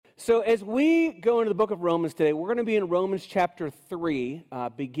So as we go into the book of Romans today, we're going to be in Romans chapter 3,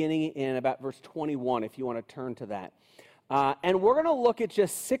 beginning in about verse 21, if you want to turn to that. And we're going to look at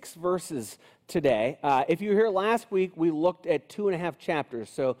just 6 verses today. If you were here last week, we looked at 2.5 chapters,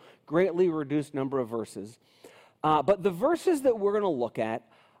 so greatly reduced number of verses. But the verses that we're going to look at,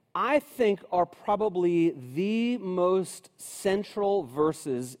 I think, are probably the most central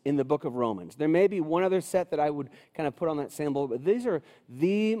verses in the book of Romans. There may be one other set that I would kind of put on that same boat, but these are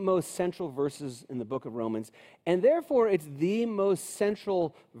the most central verses in the book of Romans. And therefore, it's the most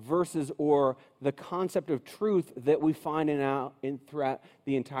central verses or the concept of truth that we find throughout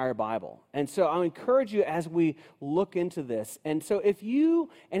the entire Bible. And so I encourage you as we look into this. And so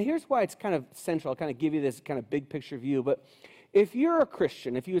and here's why it's kind of central, I'll kind of give you this kind of big picture view, but if you're a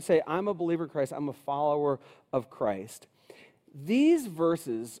Christian, if you would say, I'm a believer in Christ, I'm a follower of Christ, these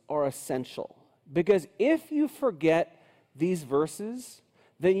verses are essential. Because if you forget these verses,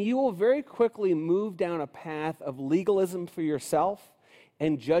 then you will very quickly move down a path of legalism for yourself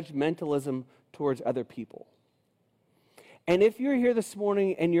and judgmentalism towards other people. And if you're here this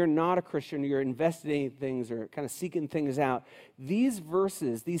morning and you're not a Christian, you're investigating things or kind of seeking things out, these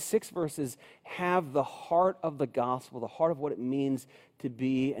verses, these 6 verses, have the heart of the gospel, the heart of what it means to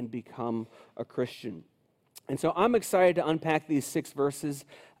be and become a Christian. And so I'm excited to unpack these 6 verses.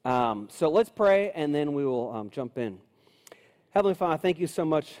 So let's pray, and then we will jump in. Heavenly Father, thank you so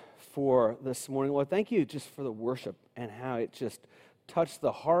much for this morning. Lord, thank you just for the worship and how it just touched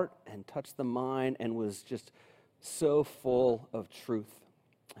the heart and touched the mind and was just so full of truth.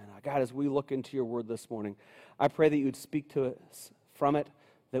 And God, as we look into your word this morning, I pray that you would speak to us from it,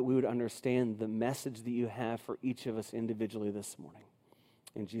 that we would understand the message that you have for each of us individually this morning.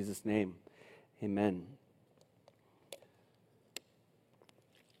 In Jesus' name, amen.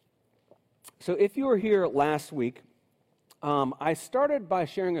 So if you were here last week, I started by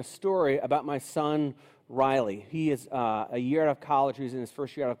sharing a story about my son, Riley. He is a year out of college. He's in his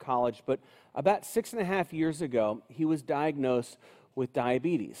first year out of college, but about 6.5 years ago, he was diagnosed with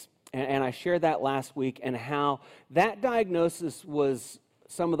diabetes. And I shared that last week and how that diagnosis was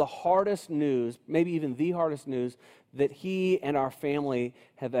some of the hardest news, maybe even the hardest news, that he and our family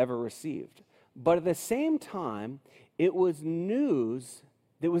have ever received. But at the same time, it was news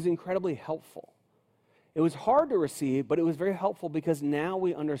that was incredibly helpful. It was hard to receive, but it was very helpful because now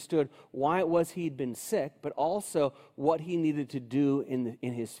we understood why it was he'd been sick, but also what he needed to do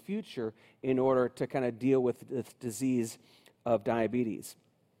in his future in order to kind of deal with this disease of diabetes.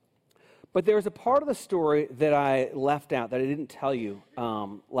 But there was a part of the story that I left out that I didn't tell you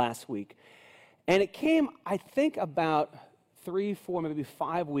last week. And it came, I think, about 3, 4, maybe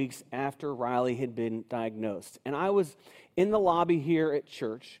 5 weeks after Riley had been diagnosed. And I was in the lobby here at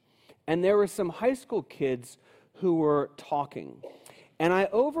church, and there were some high school kids who were talking. And I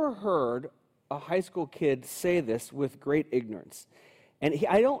overheard a high school kid say this with great ignorance. And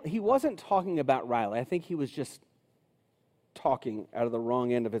he wasn't talking about Riley. I think he was just talking out of the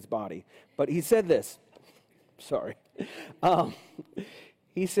wrong end of his body. But he said this. Sorry.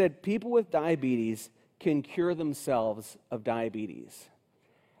 He said, people with diabetes can cure themselves of diabetes.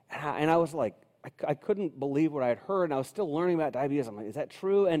 And I was like, I couldn't believe what I had heard, and I was still learning about diabetes. I'm like, is that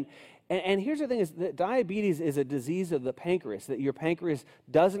true? And here's the thing, is that diabetes is a disease of the pancreas, that your pancreas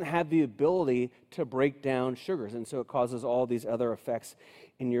doesn't have the ability to break down sugars, and so it causes all these other effects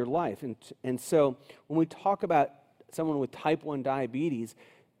in your life. And so when we talk about someone with type 1 diabetes,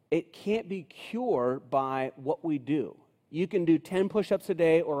 it can't be cured by what we do. You can do 10 push-ups a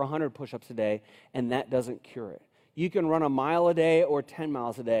day or 100 push-ups a day, and that doesn't cure it. You can run a mile a day or 10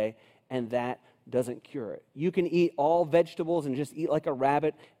 miles a day, and that doesn't cure it. You can eat all vegetables and just eat like a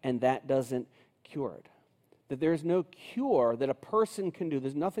rabbit, and that doesn't cure it. That there's no cure that a person can do.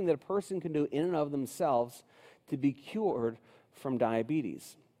 There's nothing that a person can do in and of themselves to be cured from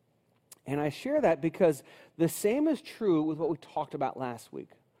diabetes. And I share that because the same is true with what we talked about last week.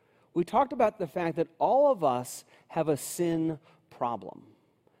 We talked about the fact that all of us have a sin problem.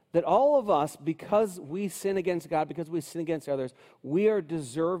 That all of us, because we sin against God, because we sin against others, we are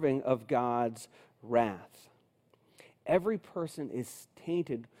deserving of God's wrath. Every person is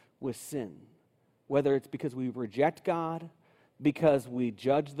tainted with sin, whether it's because we reject God, because we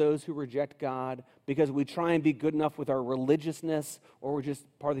judge those who reject God, because we try and be good enough with our religiousness, or we're just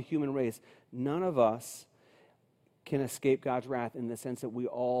part of the human race. None of us can escape God's wrath in the sense that we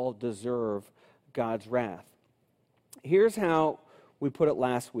all deserve God's wrath. Here's how we put it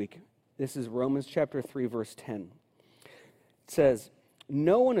last week. This is Romans chapter 3, verse 10. It says,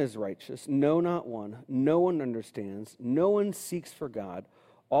 no one is righteous, no, not one. No one understands. No one seeks for God.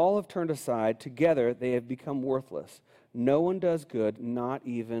 All have turned aside. Together they have become worthless. No one does good, not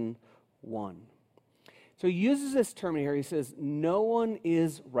even one. So he uses this term here. He says, no one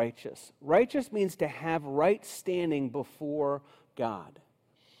is righteous. Righteous means to have right standing before God.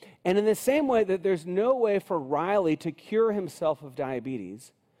 And in the same way that there's no way for Riley to cure himself of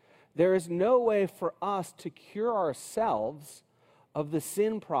diabetes, there is no way for us to cure ourselves of the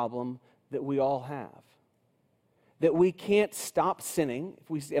sin problem that we all have. That we can't stop sinning.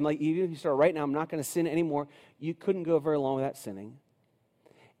 Even if you start right now, I'm not going to sin anymore, you couldn't go very long without sinning.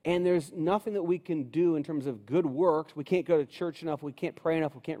 And there's nothing that we can do in terms of good works. We can't go to church enough. We can't pray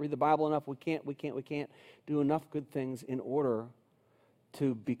enough. We can't read the Bible enough. We can't do enough good things in order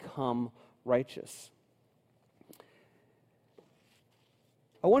to become righteous.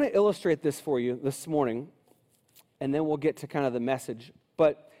 I want to illustrate this for you this morning, and then we'll get to kind of the message.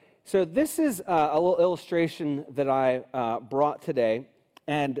 So this is a little illustration that I brought today,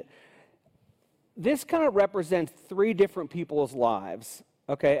 and this kind of represents three different people's lives,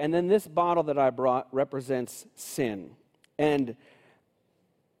 okay? And then this bottle that I brought represents sin. And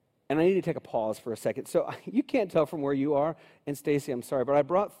I need to take a pause for a second. So you can't tell from where you are, and Stacy, I'm sorry, but I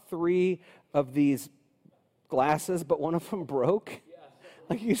brought three of these glasses, but one of them broke.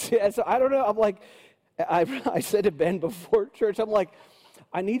 Like you see, so I don't know. I'm like, I said to Ben before church, I'm like,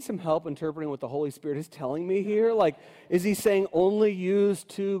 I need some help interpreting what the Holy Spirit is telling me here. Like, is he saying only use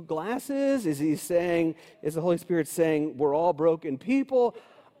two glasses? Is the Holy Spirit saying we're all broken people?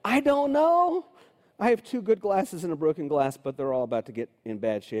 I don't know. I have two good glasses and a broken glass, but they're all about to get in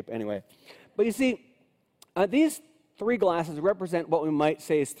bad shape anyway. But you see, these three glasses represent what we might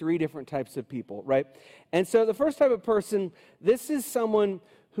say is three different types of people, right? And so the first type of person, this is someone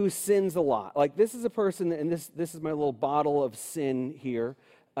who sins a lot. Like this is a person, and this is my little bottle of sin here.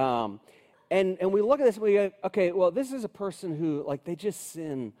 And we look at this and we go, okay, well, this is a person who, like, they just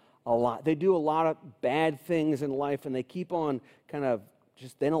sin a lot. They do a lot of bad things in life, and they keep on kind of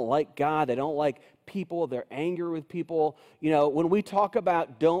they don't like God. They don't like people. They're angry with people. You know, when we talk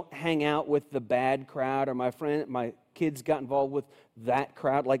about don't hang out with the bad crowd, or my kids got involved with that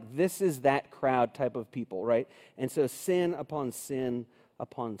crowd, like this is that crowd type of people, right? And so sin upon sin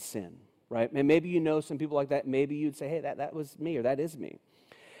upon sin, right? And maybe you know some people like that. Maybe you'd say, hey, that was me, or that is me.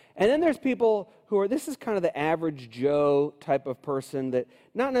 And then there's people who this is kind of the average Joe type of person that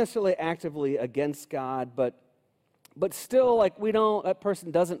not necessarily actively against God, but still, like, that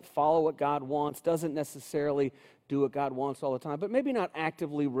person doesn't follow what God wants, doesn't necessarily do what God wants all the time, but maybe not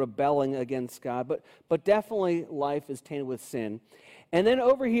actively rebelling against God, but definitely life is tainted with sin. And then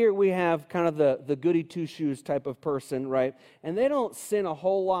over here we have kind of the goody two-shoes type of person, right? And they don't sin a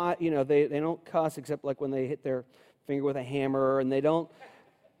whole lot, they don't cuss except like when they hit their finger with a hammer, and they don't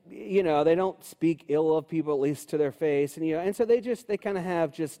speak ill of people, at least to their face, and so they kind of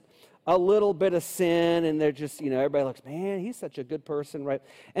have just a little bit of sin, and they're just, everybody looks, man, he's such a good person, right?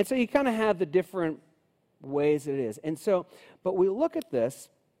 And so you kind of have the different ways that it is. And so, but we look at this,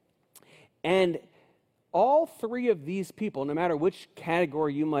 and all three of these people, no matter which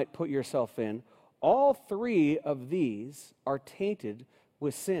category you might put yourself in, all three of these are tainted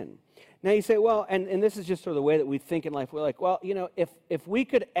with sin. Now you say, well, and this is just sort of the way that we think in life. We're like, well, if we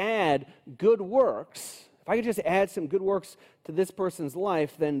could add good works, if I could just add some good works to this person's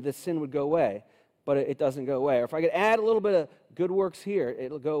life, then the sin would go away. But it doesn't go away. Or if I could add a little bit of good works here,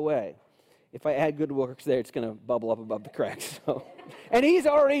 it'll go away. If I add good works there, it's going to bubble up above the cracks. So. And he's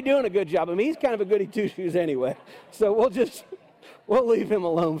already doing a good job. I mean, he's kind of a goody two-shoes anyway. So we'll leave him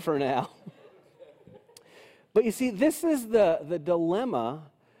alone for now. But you see, this is the dilemma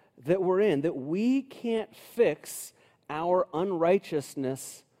that we're in, that we can't fix our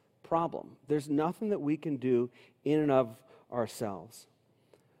unrighteousness problem. There's nothing that we can do in and of ourselves.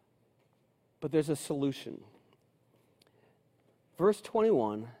 But there's a solution. Verse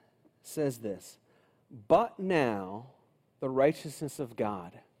 21 says this, but now the righteousness of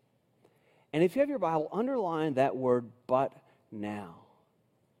God. And if you have your Bible, underline that word, but now.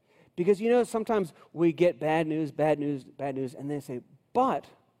 Because sometimes we get bad news, and they say, but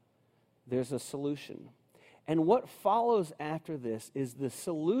there's a solution. And what follows after this is the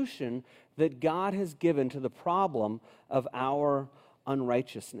solution that God has given to the problem of our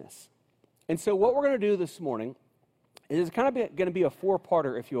unrighteousness. And so what we're going to do this morning is kind of going to be a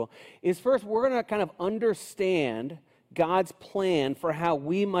four-parter, if you will, is first we're going to kind of understand God's plan for how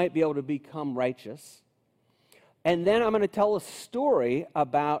we might be able to become righteous. And then I'm going to tell a story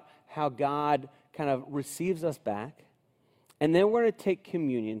about how God kind of receives us back. And then we're going to take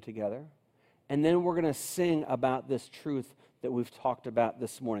communion together. And then we're going to sing about this truth that we've talked about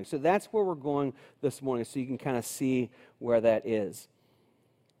this morning. So that's where we're going this morning, so you can kind of see where that is.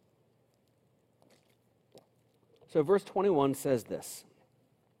 So verse 21 says this.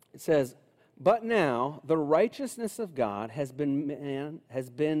 It says, "But now the righteousness of God has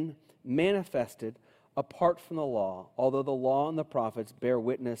been manifested apart from the law, although the law and the prophets bear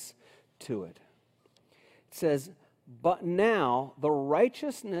witness to it." It says, "But now the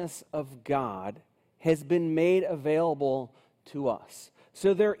righteousness of God has been made available to us."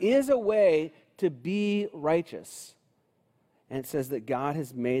 So there is a way to be righteous. And it says that God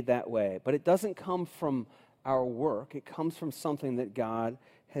has made that way. But it doesn't come from our work. It comes from something that God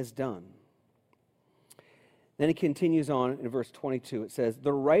has done. Then it continues on in verse 22. It says,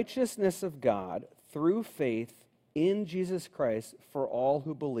 "The righteousness of God through faith in Jesus Christ for all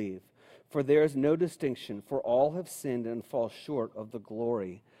who believe. For there is no distinction, for all have sinned and fall short of the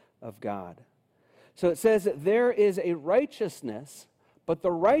glory of God." So it says that there is a righteousness, but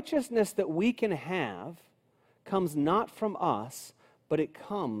the righteousness that we can have comes not from us, but it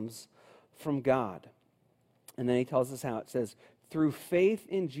comes from God. And then he tells us how. It says, "Through faith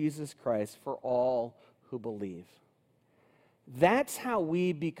in Jesus Christ for all who believe." That's how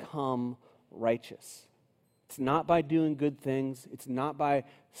we become righteous. It's not by doing good things. It's not by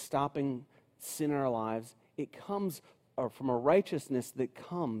stopping sin in our lives. It comes from a righteousness that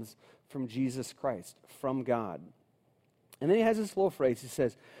comes from Jesus Christ, from God. And then he has this little phrase. He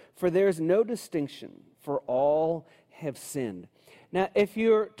says, "For there is no distinction, for all have sinned." Now, if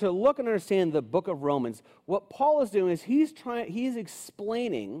you're to look and understand the book of Romans, what Paul is doing is he's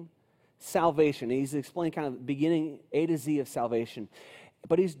explaining salvation. He's explaining kind of the beginning A to Z of salvation.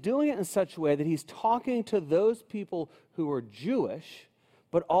 But he's doing it in such a way that he's talking to those people who are Jewish,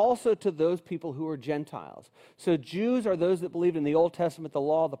 but also to those people who are Gentiles. So Jews are those that believed in the Old Testament, the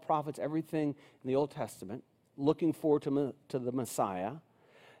law, the prophets, everything in the Old Testament, looking forward to the Messiah.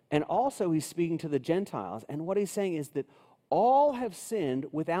 And also he's speaking to the Gentiles. And what he's saying is that all have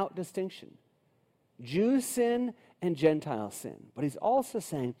sinned without distinction. Jews sin and Gentiles sin. But he's also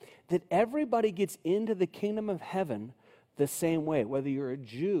saying that everybody gets into the kingdom of heaven the same way, whether you're a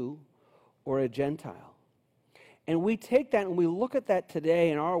Jew or a Gentile. And we take that and we look at that today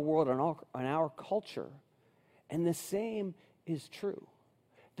in our world and in our culture, and the same is true.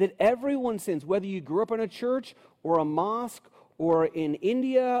 That everyone sins, whether you grew up in a church or a mosque or in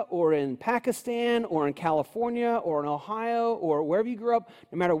India or in Pakistan or in California or in Ohio or wherever you grew up,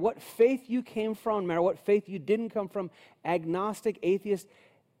 no matter what faith you came from, no matter what faith you didn't come from, agnostic, atheist,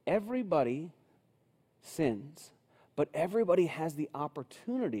 everybody sins. But everybody has the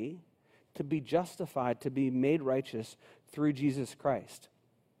opportunity to be justified, to be made righteous through Jesus Christ.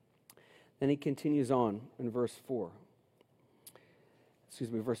 Then he continues on in verse 24.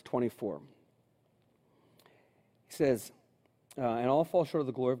 He says, "And all fall short of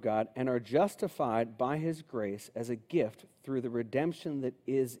the glory of God and are justified by his grace as a gift through the redemption that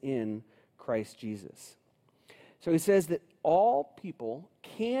is in Christ Jesus." So he says that all people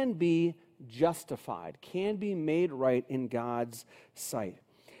can be justified, can be made right in God's sight.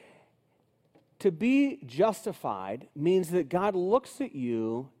 To be justified means that God looks at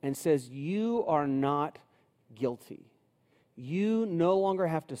you and says, you are not guilty. You no longer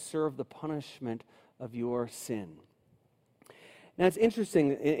have to serve the punishment of your sin. Now, it's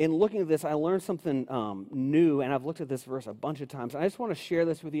interesting. In looking at this, I learned something new, and I've looked at this verse a bunch of times. I just want to share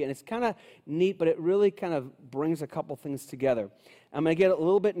this with you, and it's kind of neat, but it really kind of brings a couple things together. I'm going to get a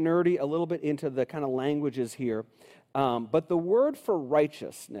little bit nerdy, a little bit into the kind of languages here. But the word for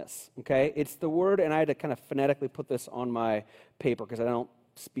righteousness, okay, it's the word, and I had to kind of phonetically put this on my paper because I don't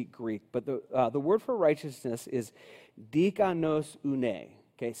speak Greek, but the word for righteousness is dikanos une,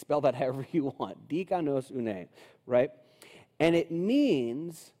 okay, spell that however you want, dikanos une, right? And it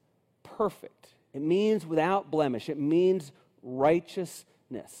means perfect. It means without blemish. It means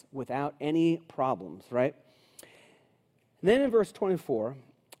righteousness without any problems, right? And then in verse 24,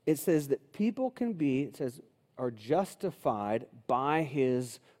 it says that people can be, it says, are justified by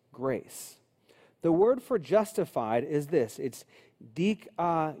his grace. The word for justified is this. It's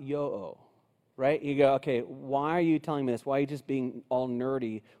dikaiō, right? You go, okay, why are you telling me this? Why are you just being all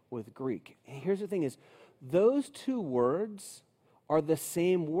nerdy with Greek? And here's the thing is, those two words are the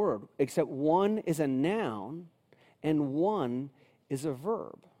same word, except one is a noun and one is a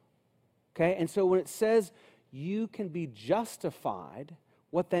verb. Okay? And so when it says you can be justified,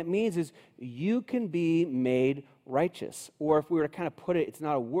 what that means is you can be made righteous. Or if we were to kind of put it, it's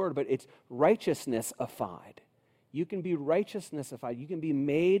not a word, but it's righteousnessified. You can be righteousnessified. You can be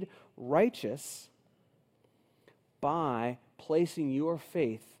made righteous by placing your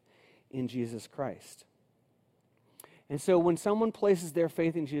faith in Jesus Christ. And so when someone places their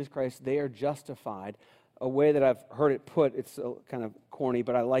faith in Jesus Christ, they are justified a way that I've heard it put, it's kind of corny,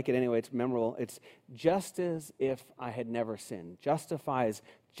 but I like it anyway. It's memorable. It's just as if I had never sinned. Justifies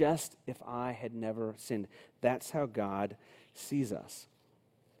just if I had never sinned. That's how God sees us.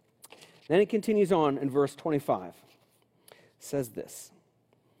 Then it continues on in verse 25. It says this.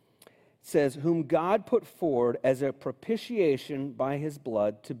 It says, whom God put forward as a propitiation by his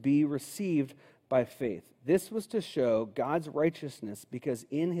blood to be received by faith. This was to show God's righteousness because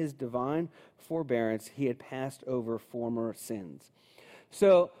in his divine forbearance he had passed over former sins.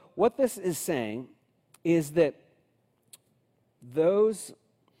 So what this is saying is that those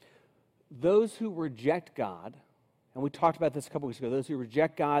who reject God, and we talked about this a couple weeks ago, those who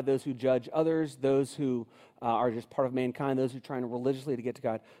reject God, those who judge others, those who are just part of mankind, those who are trying religiously to get to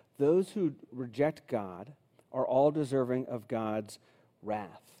God, those who reject God are all deserving of God's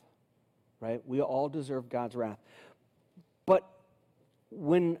wrath. Right? We all deserve God's wrath. But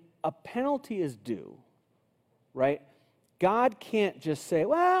when a penalty is due, right, God can't just say,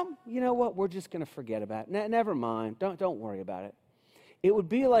 well, you know what, we're just going to forget about it. Never mind. Don't worry about it. It would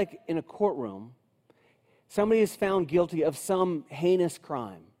be like in a courtroom, somebody is found guilty of some heinous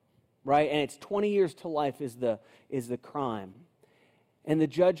crime, right? And it's 20 years to life is the crime. And the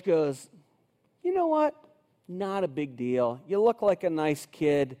judge goes, you know what? Not a big deal. You look like a nice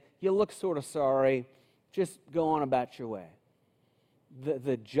kid. You look sort of sorry. Just go on about your way.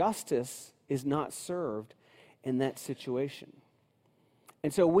 The justice is not served in that situation.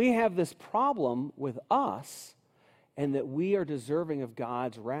 And so we have this problem with us and that we are deserving of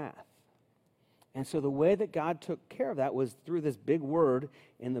God's wrath. And so the way that God took care of that was through this big word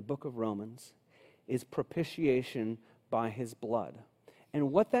in the book of Romans, is propitiation by his blood.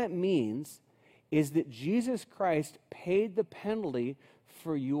 And what that means is that Jesus Christ paid the penalty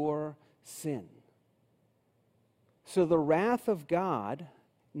for your sin. So the wrath of God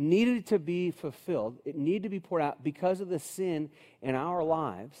needed to be fulfilled. It needed to be poured out because of the sin in our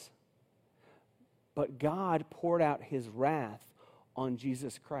lives. But God poured out his wrath on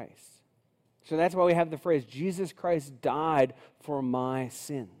Jesus Christ. So that's why we have the phrase, Jesus Christ died for my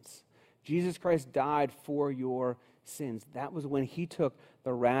sins. Jesus Christ died for your sins. That was when he took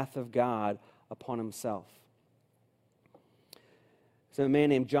the wrath of God upon himself. So a man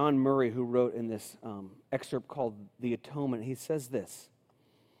named John Murray, who wrote in this excerpt called The Atonement, he says this.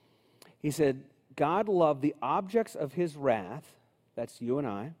 He said, God loved the objects of his wrath, that's you and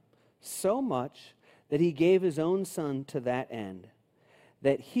I, so much that he gave his own son to that end,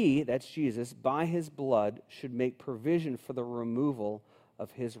 that he, that's Jesus, by his blood should make provision for the removal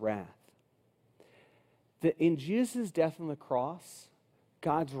of his wrath. That in Jesus' death on the cross,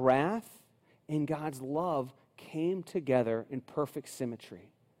 God's wrath and God's love came together in perfect symmetry.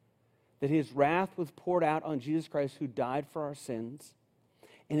 That his wrath was poured out on Jesus Christ, who died for our sins,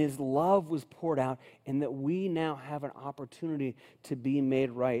 and his love was poured out, and that we now have an opportunity to be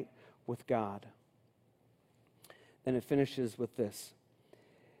made right with God. Then it finishes with this.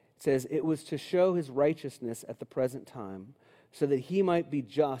 It says, it was to show his righteousness at the present time, so that he might be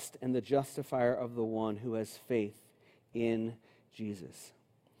just and the justifier of the one who has faith in Jesus.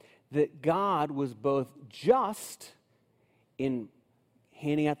 That God was both just in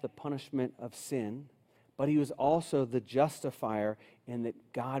handing out the punishment of sin, but he was also the justifier in that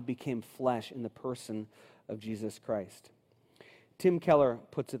God became flesh in the person of Jesus Christ. Tim Keller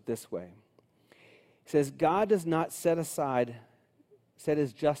puts it this way. He says, God does not set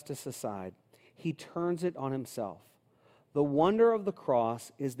his justice aside. He turns it on himself. The wonder of the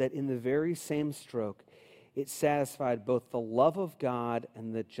cross is that in the very same stroke, it satisfied both the love of God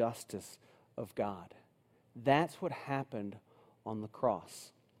and the justice of God. That's what happened on the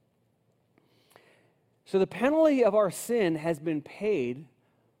cross. So the penalty of our sin has been paid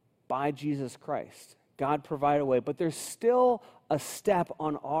by Jesus Christ. God provided a way, but there's still a step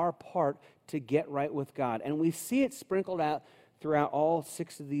on our part to get right with God. And we see it sprinkled out throughout all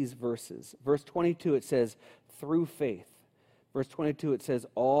 6 of these verses. Verse 22, it says, through faith. Verse 22, it says,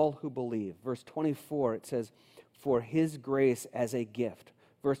 all who believe. Verse 24, it says, for his grace as a gift.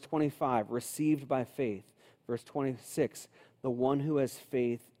 Verse 25, received by faith. Verse 26, the one who has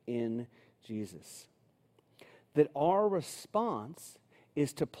faith in Jesus. That our response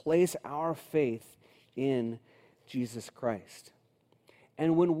is to place our faith in Jesus Christ.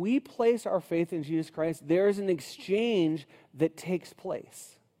 And when we place our faith in Jesus Christ, there is an exchange that takes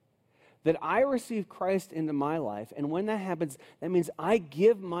place. That I receive Christ into my life, and when that happens, that means I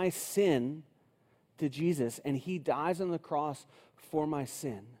give my sin to Jesus, and he dies on the cross for my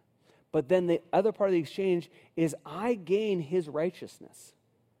sin. But then the other part of the exchange is I gain his righteousness.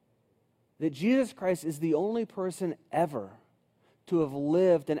 That Jesus Christ is the only person ever to have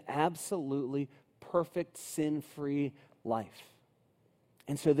lived an absolutely perfect, sin-free life.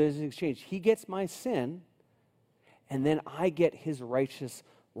 And so there's an exchange. He gets my sin, and then I get his righteous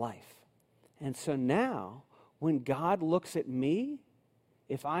life. And so now, when God looks at me,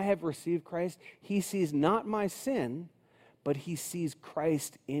 if I have received Christ, he sees not my sin, but he sees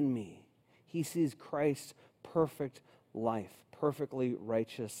Christ in me. He sees Christ's perfect life, perfectly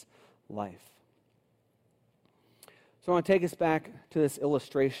righteous life. So I want to take us back to this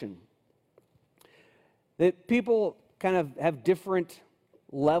illustration. That people kind of have different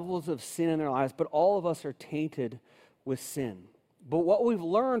levels of sin in their lives, but all of us are tainted with sin. But what we've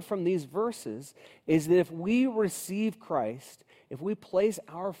learned from these verses is that if we receive Christ, if we place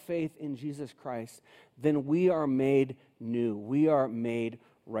our faith in Jesus Christ, then we are made new. We are made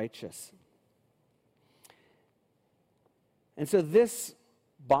righteous. And so this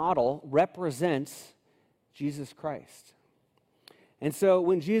bottle represents Jesus Christ. And so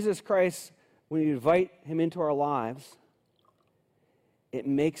when Jesus Christ, when you invite him into our lives, it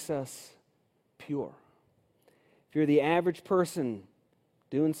makes us pure. If you're the average person,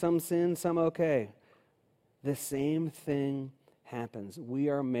 doing some sin, some okay, the same thing happens. We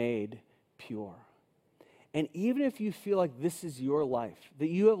are made pure. And even if you feel like this is your life, that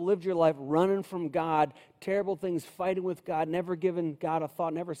you have lived your life running from God, terrible things, fighting with God, never given God a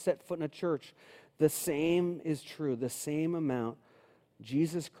thought, never set foot in a church, the same is true. The same amount,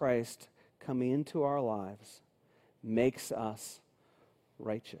 Jesus Christ coming into our lives makes us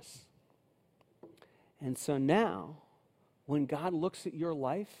righteous. And so now, when God looks at your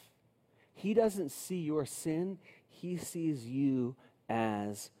life, he doesn't see your sin, he sees you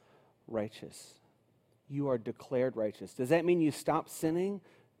as righteous. You are declared righteous. Does that mean you stop sinning?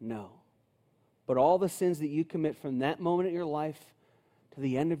 No. But all the sins that you commit from that moment in your life to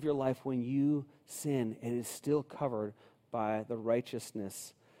the end of your life, when you sin, it is still covered by the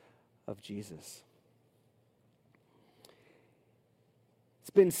righteousness of Jesus. It's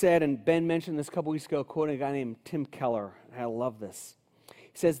been said, and Ben mentioned this a couple weeks ago, quoting a guy named Tim Keller, and I love this.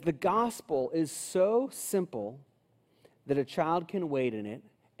 He says, the gospel is so simple that a child can wade in it,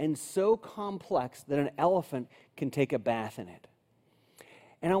 and so complex that an elephant can take a bath in it.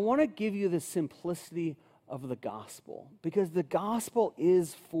 And I want to give you the simplicity of the gospel, because the gospel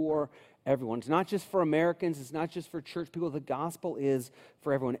is for everyone. It's not just for Americans, it's not just for church people. The gospel is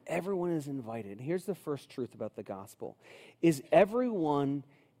for everyone. Everyone is invited. And here's the first truth about the gospel, is everyone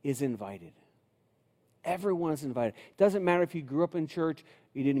is invited. Everyone is invited. It doesn't matter if you grew up in church,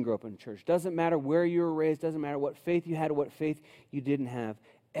 you didn't grow up in church. It doesn't matter where you were raised. It doesn't matter what faith you had or what faith you didn't have.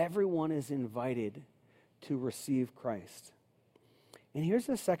 Everyone is invited to receive Christ. And here's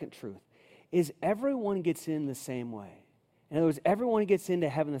the second truth, is everyone gets in the same way. In other words, everyone gets into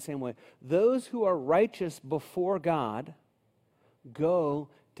heaven the same way. Those who are righteous before God go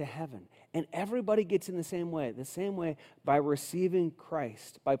to heaven. And everybody gets in the same way by receiving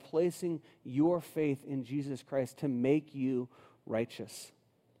Christ, by placing your faith in Jesus Christ to make you righteous.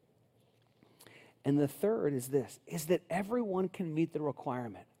 And the third is this, is that everyone can meet the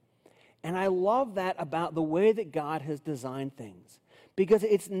requirement. And I love that about the way that God has designed things, because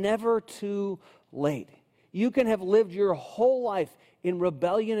it's never too late. You can have lived your whole life in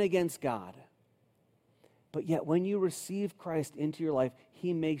rebellion against God, but yet when you receive Christ into your life,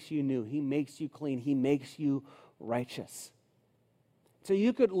 he makes you new, he makes you clean, he makes you righteous. So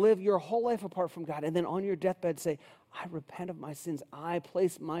you could live your whole life apart from God, and then on your deathbed say, I repent of my sins. I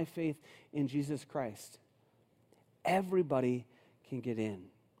place my faith in Jesus Christ. Everybody can get in.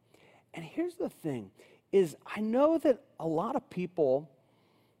 And here's the thing, is I know that a lot of people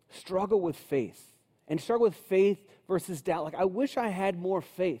struggle with faith, and struggle with faith versus doubt. Like, I wish I had more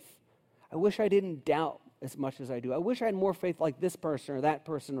faith. I wish I didn't doubt as much as I do. I wish I had more faith like this person or that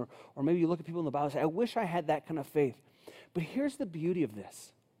person, or maybe you look at people in the Bible and say, I wish I had that kind of faith. But here's the beauty of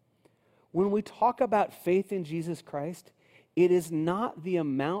this. When we talk about faith in Jesus Christ, it is not the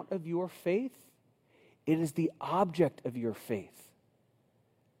amount of your faith, it is the object of your faith.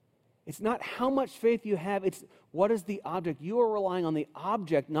 It's not how much faith you have, it's what is the object. You are relying on the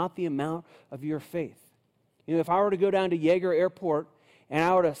object, not the amount of your faith. You know, if I were to go down to Yeager Airport and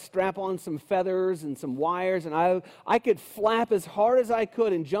I were to strap on some feathers and some wires, and I could flap as hard as I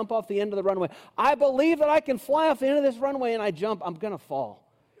could and jump off the end of the runway. I believe that I can fly off the end of this runway, and I jump, I'm going to fall.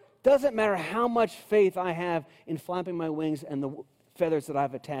 Doesn't matter how much faith I have in flapping my wings and the feathers that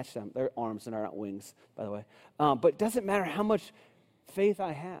I've attached to them. They're arms and they're not wings, by the way. But it doesn't matter how much faith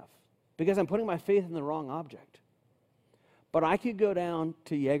I have, because I'm putting my faith in the wrong object. But I could go down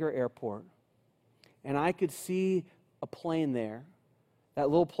to Yeager Airport, and I could see a plane there, that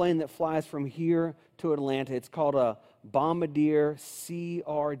little plane that flies from here to Atlanta. It's called a Bombardier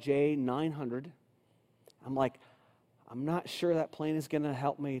CRJ 900. I'm like, I'm not sure that plane is going to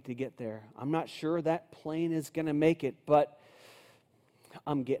help me to get there. I'm not sure that plane is going to make it, but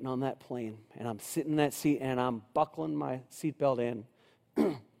I'm getting on that plane, and I'm sitting in that seat, and I'm buckling my seatbelt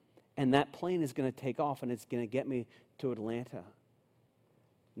in, and that plane is going to take off, and it's going to get me to Atlanta.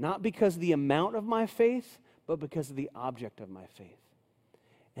 Not because of the amount of my faith, but because of the object of my faith.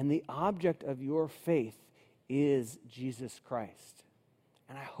 And the object of your faith is Jesus Christ.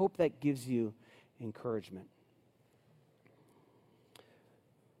 And I hope that gives you encouragement.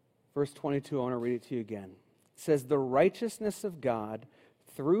 Verse 22, I want to read it to you again. It says, the righteousness of God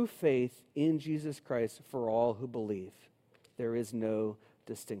through faith in Jesus Christ for all who believe. There is no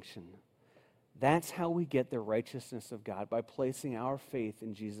distinction. That's how we get the righteousness of God, by placing our faith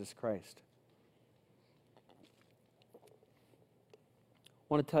in Jesus Christ.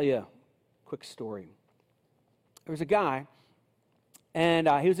 I want to tell you a quick story. There was a guy, and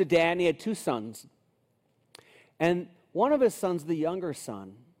he was a dad, and he had two sons. And one of his sons, the younger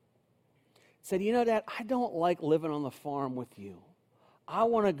son, said, you know, Dad, I don't like living on the farm with you. I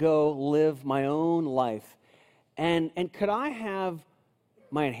want to go live my own life. And could I have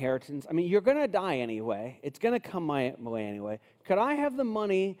my inheritance? I mean, you're going to die anyway. It's going to come my way anyway. Could I have the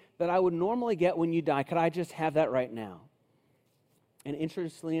money that I would normally get when you die? Could I just have that right now? And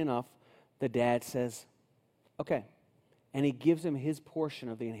interestingly enough, the dad says, okay. And he gives him his portion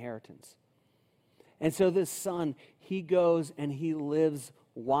of the inheritance. And so this son, he goes and he lives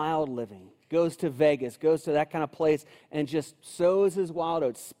wild living, goes to Vegas, goes to that kind of place, and just sows his wild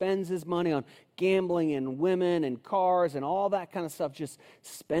oats, spends his money on gambling and women and cars and all that kind of stuff, just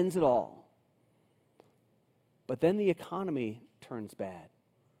spends it all. But then the economy turns bad.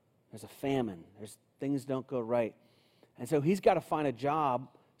 There's a famine. Things don't go right. And so he's got to find a job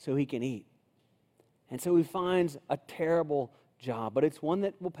so he can eat. And so he finds a terrible job, but it's one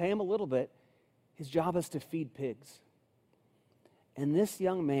that will pay him a little bit. His job is to feed pigs. And this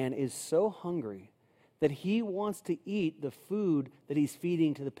young man is so hungry that he wants to eat the food that he's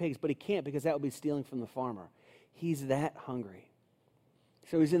feeding to the pigs, but he can't because that would be stealing from the farmer. He's that hungry.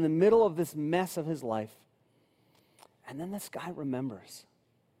 So he's in the middle of this mess of his life. And then this guy remembers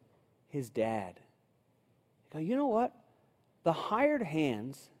his dad. He goes, you know what? The hired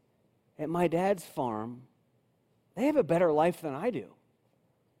hands at my dad's farm, they have a better life than I do.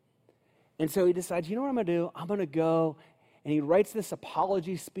 And so he decides, you know what I'm going to do? I'm going to go, and he writes this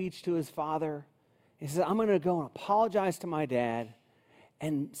apology speech to his father. He says, I'm going to go and apologize to my dad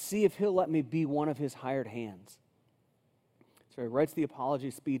and see if he'll let me be one of his hired hands. So he writes the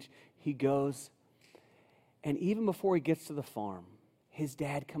apology speech. He goes, and even before he gets to the farm, his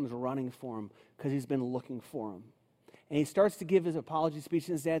dad comes running for him because he's been looking for him. And he starts to give his apology speech,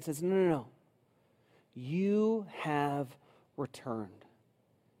 and his dad says, no. You have returned.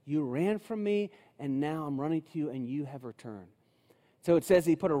 You ran from me, and now I'm running to you, and you have returned. So it says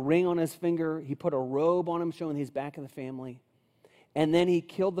he put a ring on his finger. He put a robe on him showing he's back in the family. And then he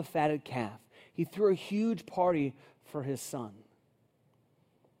killed the fatted calf. He threw a huge party for his son.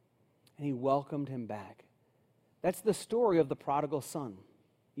 And he welcomed him back. That's the story of the prodigal son.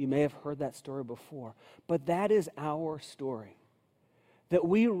 You may have heard that story before. But that is our story. That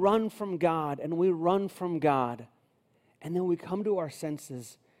we run from God, and we run from God. And then we come to our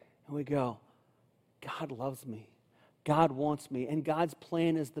senses, and we go, God loves me. God wants me, and God's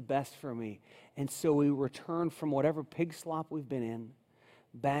plan is the best for me. And so we return from whatever pig slop we've been in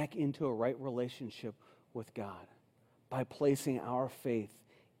back into a right relationship with God by placing our faith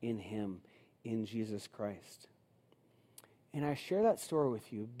in Him, in Jesus Christ. And I share that story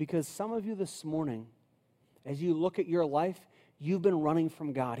with you because some of you this morning, as you look at your life, you've been running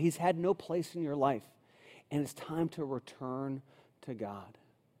from God. He's had no place in your life, and it's time to return to God.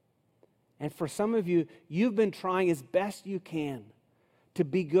 And for some of you, you've been trying as best you can to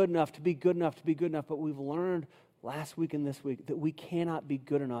be good enough, but we've learned last week and this week that we cannot be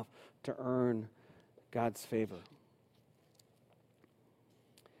good enough to earn God's favor.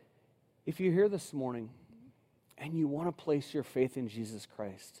 If you're here this morning and you want to place your faith in Jesus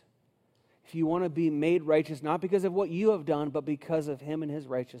Christ, if you want to be made righteous, not because of what you have done, but because of Him and His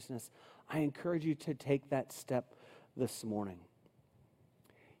righteousness, I encourage you to take that step this morning.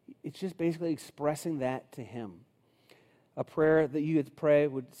 It's just basically expressing that to Him. A prayer that you would pray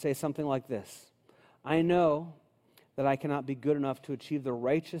would say something like this: I know that I cannot be good enough to achieve the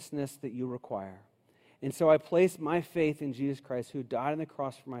righteousness that you require. And so I place my faith in Jesus Christ, who died on the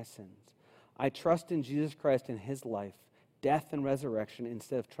cross for my sins. I trust in Jesus Christ and His life, death, and resurrection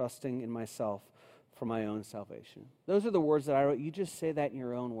instead of trusting in myself for my own salvation. Those are the words that I wrote. You just say that in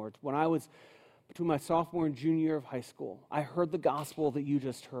your own words. When I was between my sophomore and junior year of high school, I heard the gospel that you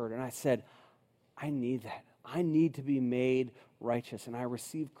just heard, and I said, I need that. I need to be made righteous. And I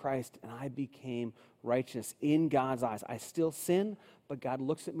received Christ and I became righteous in God's eyes. I still sin, but God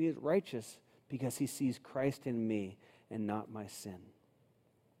looks at me as righteous because he sees Christ in me and not my sin.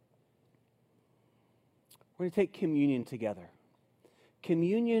 We're going to take communion together.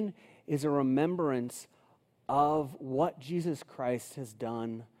 Communion is a remembrance of what Jesus Christ has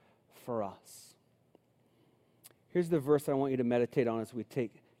done for us. Here's the verse I want you to meditate on as we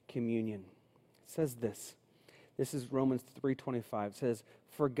take communion. It says this. This is Romans 3:25. It says,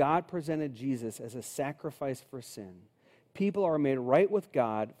 "For God presented Jesus as a sacrifice for sin. People are made right with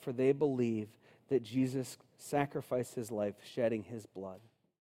God, for they believe that Jesus sacrificed his life, shedding his blood."